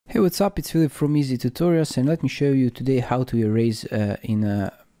Hey, what's up? It's Philip from Easy Tutorials, and let me show you today how to erase in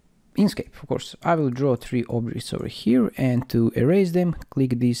Inkscape. Of course, I will draw 3 objects over here, and to erase them,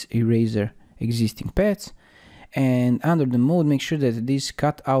 click this eraser existing paths, and under the mode, make sure that this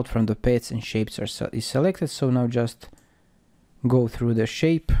cut out from the paths and shapes is selected. So now just go through the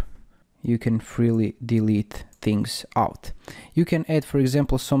shape. You can freely delete things out. You can add, for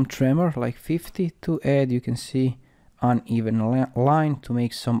example, some tremor like 50 to add. You can see uneven line to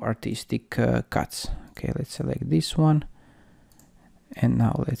make some artistic cuts. Okay, let's select this one, and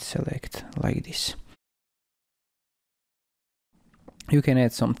now let's select like this. You can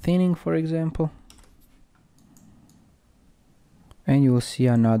add some thinning, for example, and you will see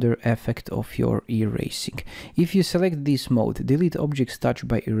another effect of your erasing. If you select this mode, delete objects touched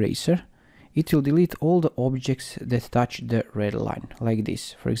by eraser, it will delete all the objects that touch the red line, like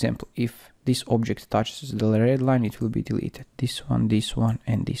this. For example, if this object touches the red line, it will be deleted. This one,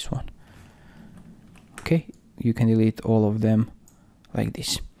 and this one. Okay, you can delete all of them like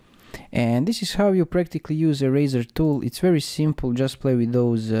this. And this is how you practically use eraser tool. It's very simple. Just play with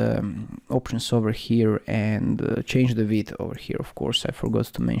those options over here and change the width over here. Of course, I forgot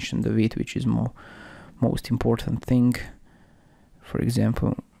to mention the width, which is most important thing. For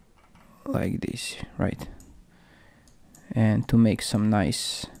example, like this, right? And to make some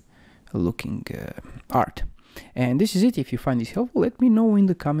nice looking art. And this is it. If you find this helpful, let me know in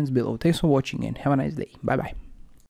the comments below. Thanks for watching and have a nice day. Bye bye.